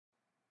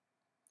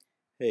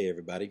Hey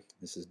everybody,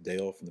 this is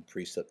Dale from the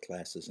Precept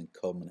classes in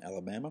Coleman,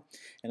 Alabama,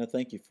 and I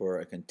thank you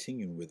for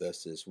continuing with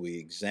us as we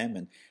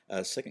examine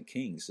 2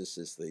 Kings. This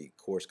is the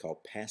course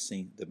called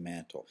Passing the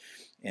Mantle,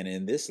 and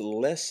in this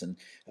lesson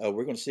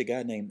we're going to see a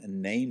guy named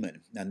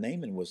Naaman. Now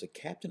Naaman was a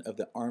captain of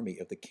the army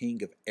of the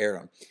king of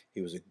Aram.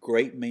 He was a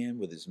great man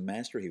with his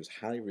master. He was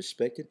highly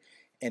respected,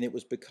 and it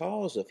was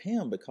because of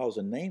him, because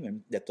of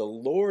Naaman, that the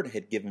Lord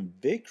had given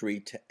victory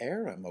to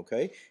Aram,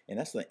 okay? And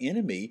that's the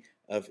enemy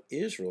of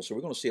Israel. So we're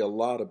going to see a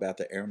lot about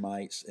the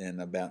Aramites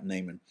and about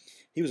Naaman.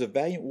 He was a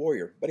valiant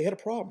warrior, but he had a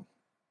problem.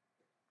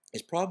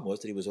 His problem was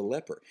that he was a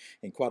leper.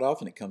 And quite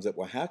often it comes up,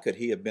 well, how could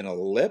he have been a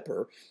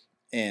leper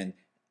and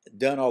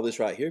done all this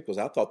right here? Because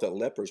I thought that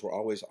lepers were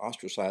always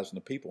ostracizing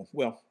the people.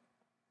 Well,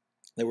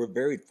 there were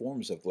varied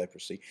forms of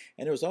leprosy,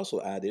 and there was also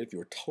the idea if you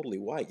were totally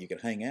white, you could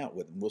hang out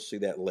with them. We'll see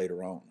that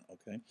later on,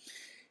 okay?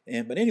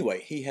 But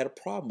anyway, he had a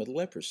problem with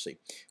leprosy.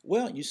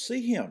 Well, you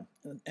see him,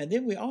 and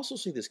then we also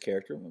see this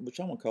character, which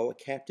I'm going to call a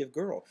captive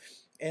girl.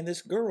 And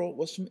this girl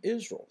was from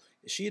Israel.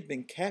 She had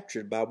been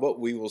captured by what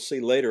we will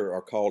see later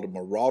are called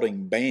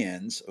marauding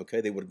bands.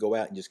 Okay, they would go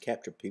out and just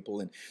capture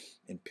people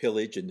and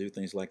pillage and do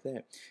things like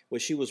that. Well,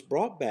 she was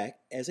brought back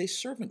as a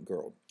servant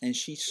girl, and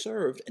she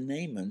served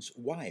Naaman's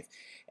wife.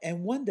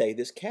 And one day,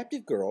 this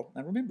captive girl,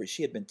 now remember,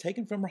 she had been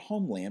taken from her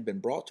homeland, been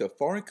brought to a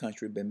foreign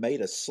country, been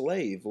made a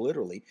slave,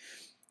 literally,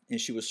 and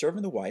she was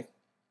serving the wife,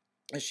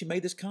 and she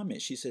made this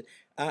comment. She said,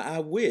 I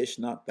wish,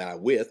 not that I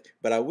with,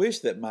 but I wish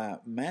that my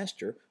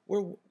master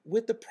were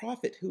with the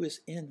prophet who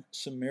is in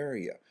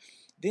Samaria.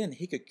 Then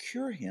he could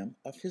cure him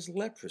of his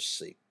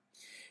leprosy.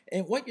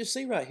 And what you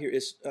see right here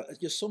is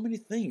just so many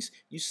things.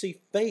 You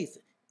see faith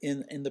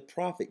in the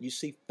prophet. You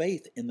see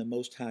faith in the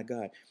Most High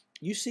God.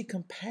 You see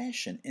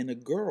compassion in a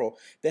girl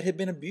that had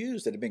been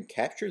abused, that had been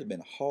captured, had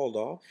been hauled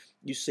off.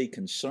 You see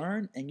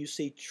concern, and you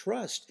see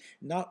trust,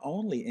 not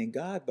only in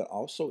God, but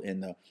also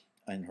in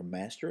her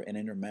master and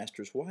in her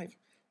master's wife.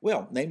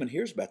 Well, Naaman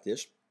hears about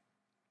this,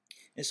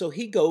 and so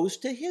he goes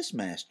to his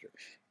master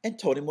and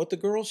told him what the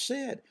girl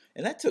said.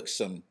 And that took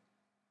some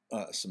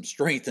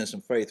strength and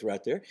some faith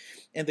right there.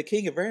 And the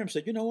king of Aram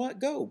said, you know what,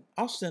 go.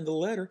 I'll send a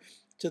letter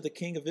to the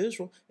king of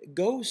Israel.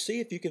 Go see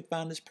if you can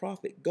find this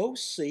prophet. Go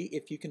see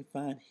if you can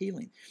find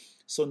healing.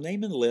 So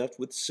Naaman left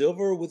with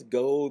silver, with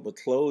gold,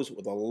 with clothes,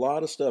 with a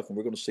lot of stuff, and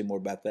we're going to see more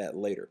about that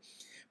later.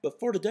 But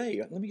for today,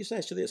 let me just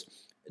ask you this.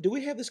 Do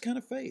we have this kind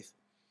of faith?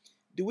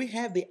 Do we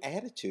have the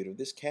attitude of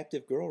this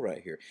captive girl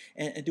right here?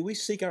 And do we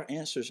seek our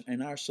answers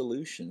and our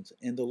solutions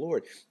in the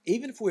Lord?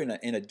 Even if we're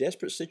in a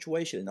desperate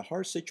situation, in a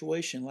hard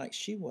situation like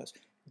she was,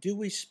 do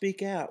we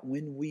speak out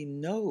when we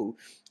know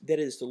that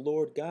it is the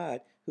Lord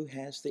God who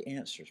has the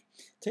answers?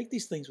 Take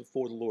these things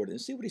before the Lord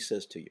and see what he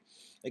says to you.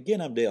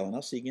 Again, I'm Dale, and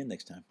I'll see you again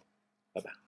next time. Bye-bye.